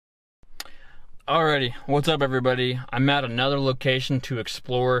Alrighty, what's up everybody? I'm at another location to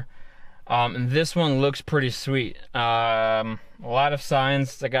explore, and this one looks pretty sweet. A lot of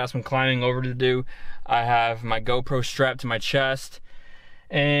signs. I got some climbing over to do. I have my GoPro strapped to my chest,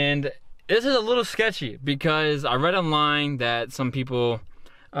 and this is a little sketchy because I read online that some people,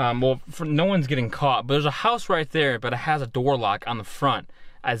 no one's getting caught, but there's a house right there, but it has a door lock on the front,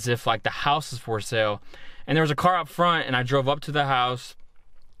 as if like the house is for sale. And there was a car up front, and I drove up to the house.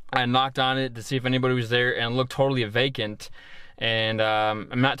 I knocked on it to see if anybody was there, and it looked totally vacant. And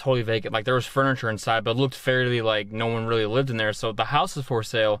I'm not totally vacant, like there was furniture inside, but it looked fairly like no one really lived in there. So the house is for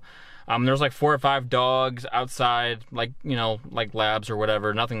sale. There's like 4 or 5 dogs outside, like, you know, like labs or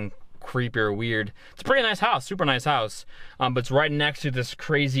whatever, nothing creepy or weird. It's a pretty nice house, super nice house. But it's right next to this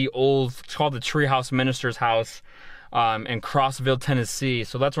crazy old, it's called the Treehouse Ministers House in Crossville, Tennessee.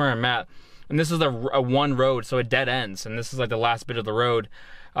 So that's where I'm at. And this is a one road, so it dead ends. And this is like the last bit of the road.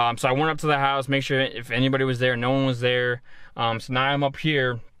 So I went up to the house, make sure if anybody was there. No one was there. So now I'm up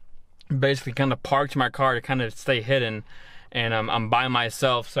here, basically kind of parked my car to kind of stay hidden, and I'm by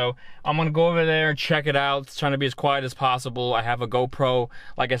myself. So I'm gonna go over there and check it out. Trying to be as quiet as possible. I have a GoPro,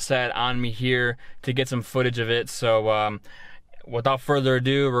 like I said, on me here to get some footage of it. So without further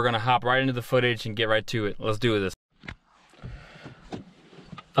ado, we're gonna hop right into the footage and get right to it. Let's do this.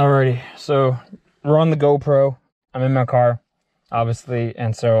 Alrighty, so we're on the GoPro. I'm in my car, obviously,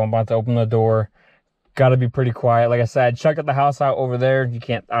 and so I'm about to open the door. Gotta be pretty quiet. Like I said, checked the house out over there. You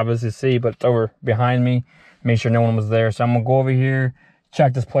can't obviously see, but it's over behind me. Make sure no one was there. So I'm gonna go over here,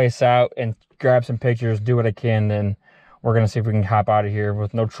 check this place out, and grab some pictures, do what I can, then we're gonna see if we can hop out of here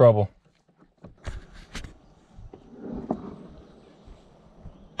with no trouble.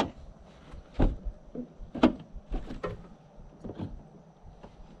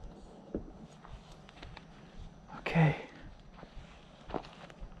 Okay.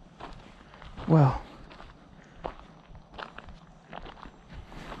 Well,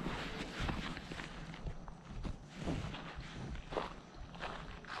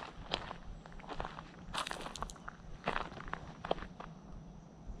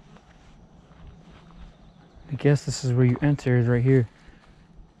 I guess this is where you enter, is right here.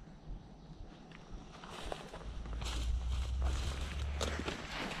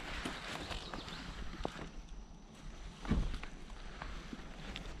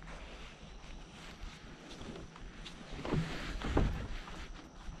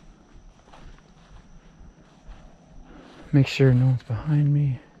 Make sure no one's behind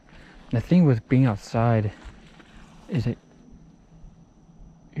me. And the thing with being outside is that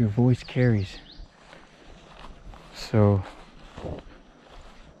your voice carries. So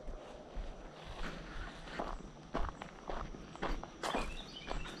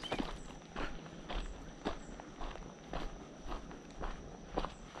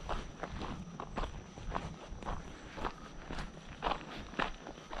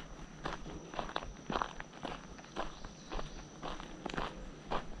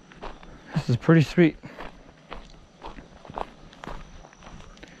this is pretty sweet.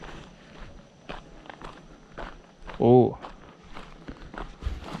 Oh.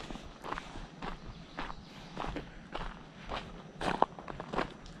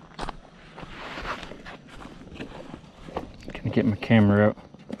 Gonna get my camera out.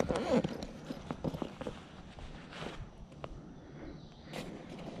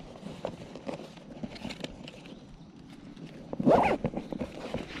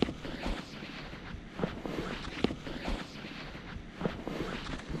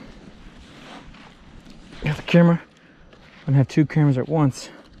 Got the camera. I'm gonna have 2 cameras at once.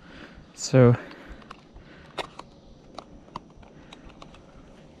 So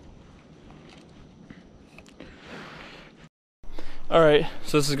alright,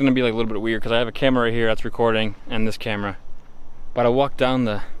 so this is gonna be like a little bit weird because I have a camera right here that's recording and this camera. But I walked down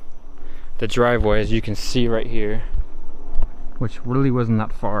the driveway, as you can see right here, which really wasn't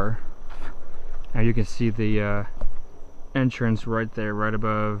that far. Now you can see the entrance right there, right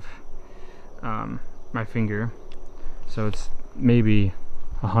above my finger. So it's maybe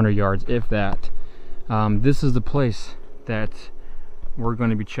 100 yards, if that. This is the place that we're going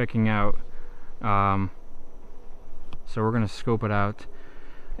to be checking out. So we're going to scope it out.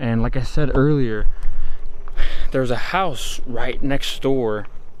 And like I said earlier, there's a house right next door,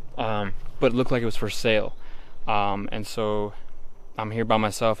 but it looked like it was for sale. And so I'm here by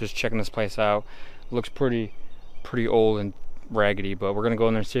myself just checking this place out. It looks pretty old and raggedy, but we're gonna go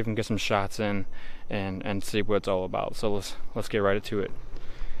in there and see if we can get some shots in and see what it's all about. So let's get right to it.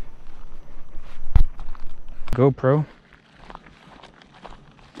 GoPro.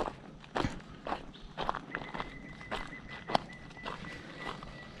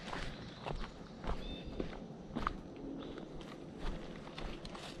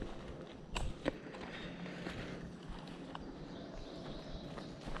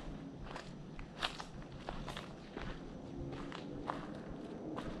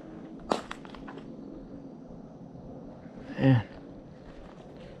 Man,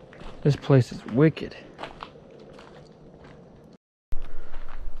 this place is wicked.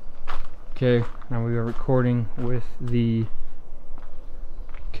 Okay, now we are recording with the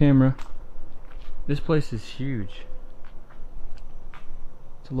camera. This place is huge.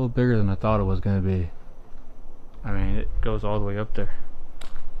 It's a little bigger than I thought it was gonna be. I mean, it goes all the way up there.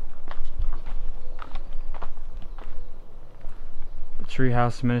 The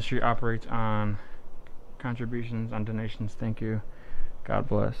Treehouse Ministry operates on contributions, on donations. Thank you. God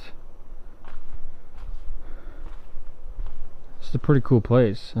bless. It's a pretty cool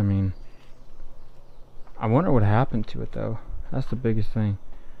place. I mean, I wonder what happened to it though. That's the biggest thing.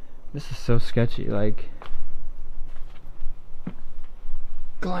 This is so sketchy, like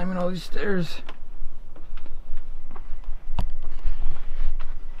climbing all these stairs.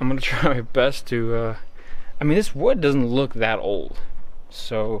 I'm gonna try my best to I mean, this wood doesn't look that old,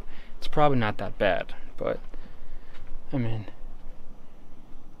 so it's probably not that bad, but I mean,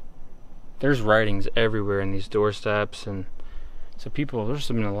 there's writings everywhere in these doorsteps, and so there's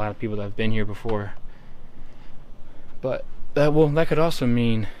been a lot of people that have been here before. But that could also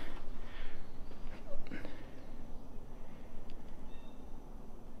mean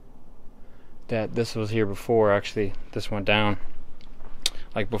that this was here before. Actually, this went down,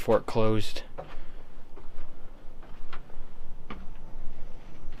 like before it closed.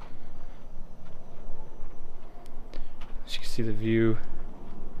 As you can see the view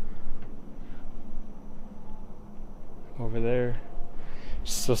over there.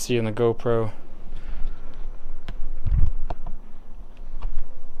 Still see in the GoPro.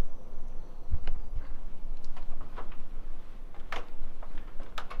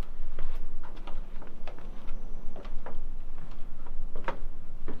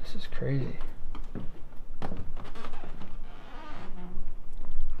 This is crazy.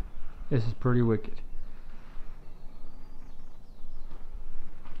 This is pretty wicked.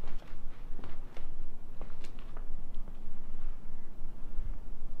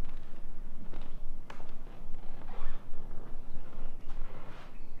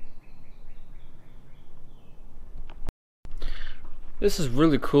 This is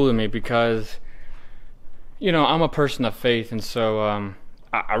really cool to me because, you know, I'm a person of faith, and so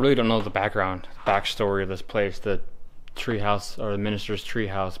I really don't know the backstory of this place, the treehouse or the Ministers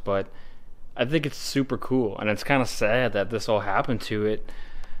Treehouse, but I think it's super cool, and it's kind of sad that this all happened to it,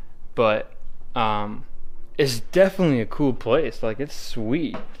 but it's definitely a cool place. Like, it's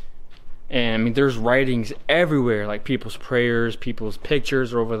sweet, and I mean, there's writings everywhere, like people's prayers, people's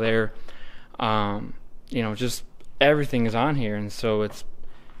pictures are over there. You know, just everything is on here, and so it's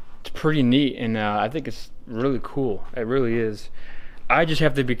pretty neat, and I think it's really cool. It really is. I just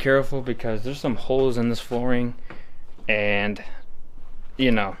have to be careful because there's some holes in this flooring, and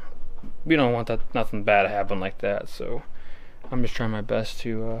you know, we don't want nothing bad to happen like that. So I'm just trying my best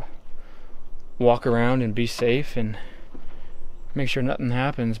to walk around and be safe and make sure nothing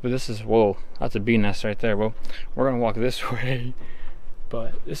happens. But this is, whoa, that's a bee nest right there. Well, we're gonna walk this way,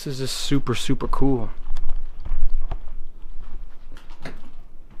 but this is just super cool.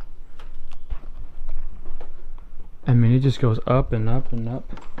 I mean, it just goes up and up and up.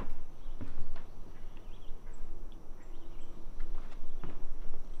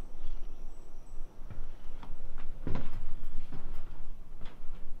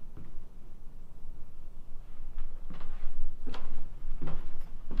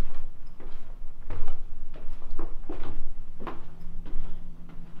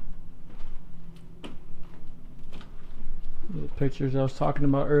 The pictures I was talking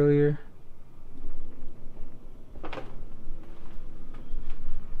about earlier.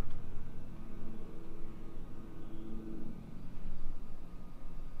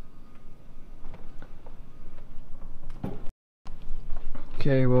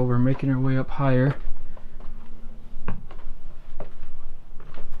 Okay, well, we're making our way up higher.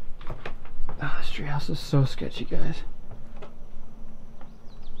 Oh, this treehouse is so sketchy, guys.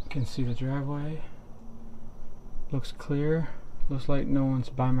 You can see the driveway. Looks clear. Looks like no one's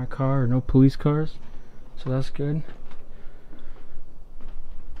by my car, or no police cars, so that's good.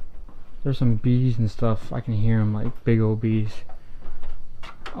 There's some bees and stuff. I can hear them, like big old bees.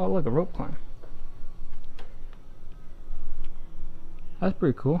 Oh, look, a rope climb. That's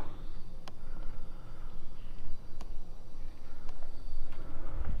pretty cool.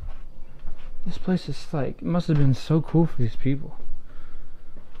 This place is like, it must have been so cool for these people.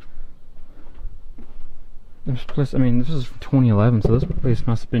 This place, I mean, this is from 2011, so this place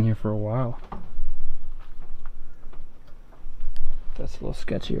must have been here for a while. That's a little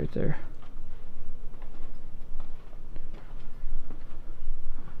sketchy right there.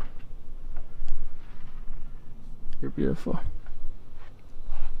 You're beautiful.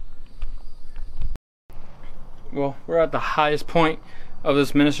 Well, we're at the highest point of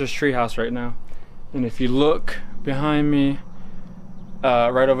this Ministers Treehouse right now. And if you look behind me,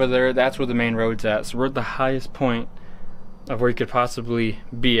 right over there, that's where the main road's at. So we're at the highest point of where you could possibly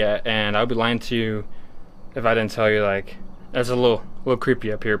be at. And I would be lying to you if I didn't tell you, like, that's a little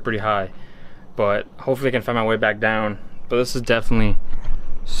creepy up here, pretty high. But hopefully I can find my way back down. But this is definitely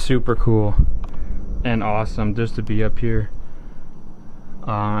super cool and awesome just to be up here.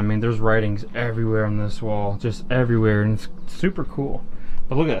 I mean, there's writings everywhere on this wall, just everywhere, and it's super cool.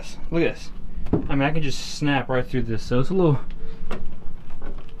 But look at this, look at this. I mean, I can just snap right through this, so it's a little,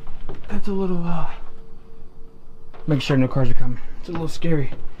 make sure no cars are coming. It's a little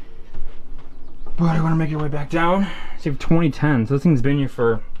scary. But I want to make your way back down. See, 2010, so this thing's been here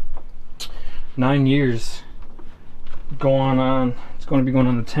for 9 years. Going on, it's going to be going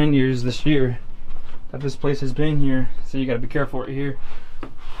on to 10 years this year that this place has been here. So you got to be careful right here.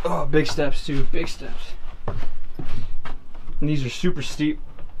 Oh, big steps too, big steps. And these are super steep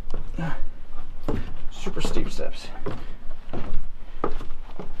steps.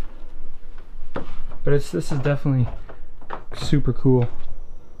 But this is definitely super cool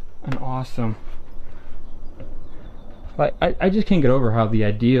and awesome. Like, I just can't get over how the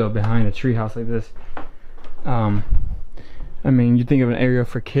idea behind a treehouse like this, I mean, you think of an area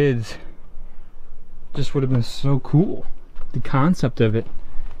for kids, just would have been so cool. The concept of it.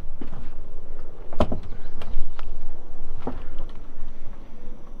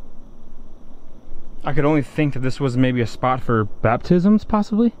 I could only think that this was maybe a spot for baptisms,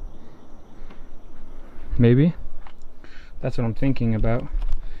 possibly. Maybe. That's what I'm thinking about.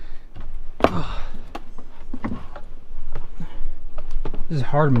 Oh. This is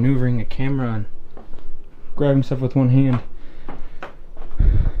hard maneuvering a camera and grabbing stuff with one hand.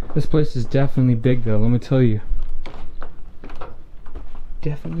 This place is definitely big though, let me tell you.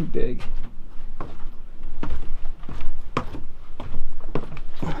 Definitely big.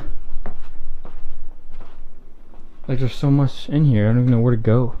 Like, there's so much in here, I don't even know where to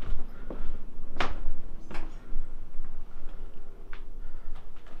go.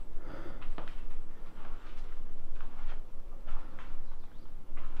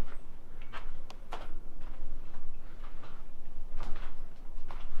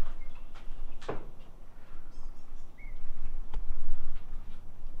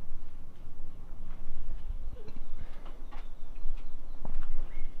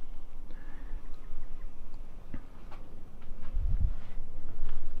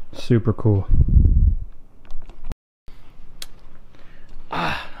 Super cool.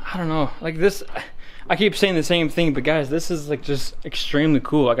 I don't know, like this, I keep saying the same thing, but guys, this is like just extremely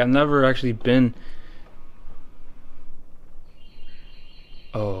cool. Like, I've never actually been.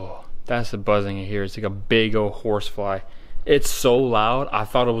 Oh, that's the buzzing in here. It's like a big old horsefly. It's so loud, I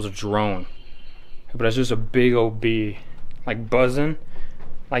thought it was a drone, but it's just a big old bee, like buzzing.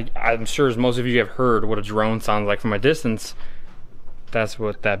 Like, I'm sure as most of you have heard what a drone sounds like from a distance. That's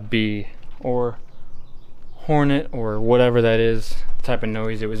what that bee or hornet or whatever that is, type of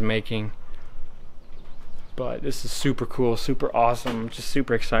noise it was making. But this is super cool, super awesome. I'm just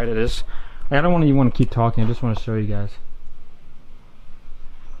super excited. I don't want to keep talking, I just want to show you guys.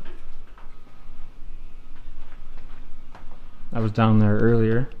 I was down there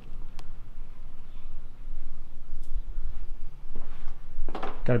earlier.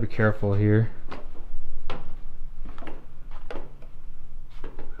 Gotta be careful here.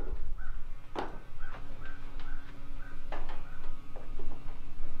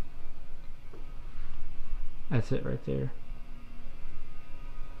 That's it right there.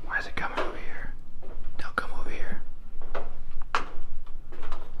 Why is it coming over here? Don't come over here.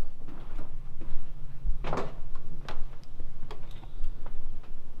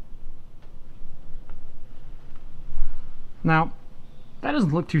 Now, that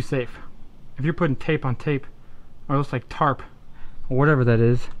doesn't look too safe. If you're putting tape on tape, or looks like tarp, or whatever that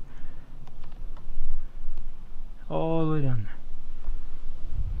is, all the way down there.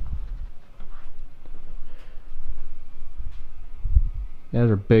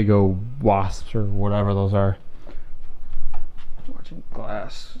 Those are big old wasps or whatever those are. Watching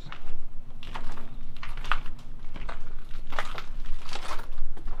glass.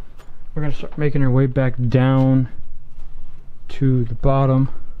 We're gonna start making our way back down to the bottom,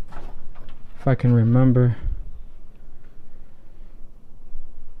 if I can remember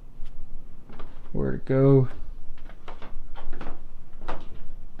where to go.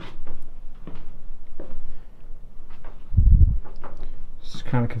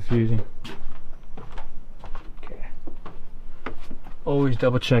 Kind of confusing. Okay. Always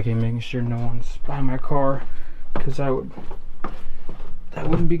double checking, making sure no one's behind my car because that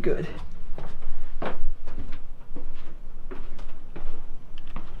wouldn't be good.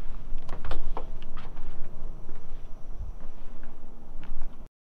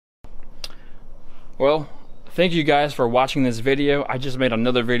 Well, thank you guys for watching this video. I just made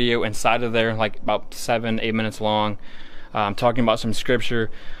another video inside of there, like about 7-8 minutes long, talking about some scripture.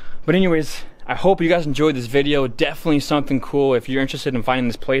 But anyways, I hope you guys enjoyed this video. Definitely something cool. If you're interested in finding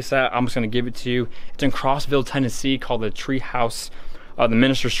this place at, I'm just gonna give it to you. It's in Crossville, Tennessee, called the Treehouse, the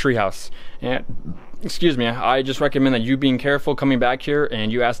Ministers Treehouse. And excuse me, I just recommend that you being careful coming back here,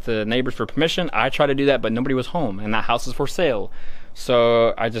 and you ask the neighbors for permission. I tried to do that, but nobody was home, and that house is for sale.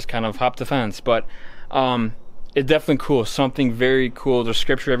 So I just kind of hopped the fence. But it's definitely cool, something very cool. There's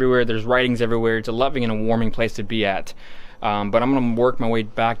scripture everywhere, there's writings everywhere. It's a loving and a warming place to be at. But I'm gonna work my way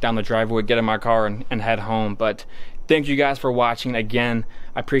back down the driveway, get in my car, and head home. But thank you guys for watching. Again,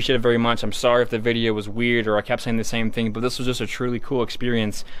 I appreciate it very much. I'm sorry if the video was weird or I kept saying the same thing, but this was just a truly cool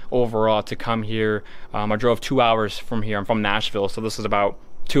experience overall to come here. I drove 2 hours from here. I'm from Nashville, so this is about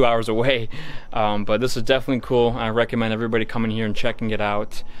 2 hours away. But this is definitely cool. I recommend everybody coming here and checking it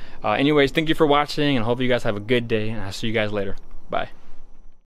out. Anyways, thank you for watching, and I hope you guys have a good day, and I'll see you guys later. Bye.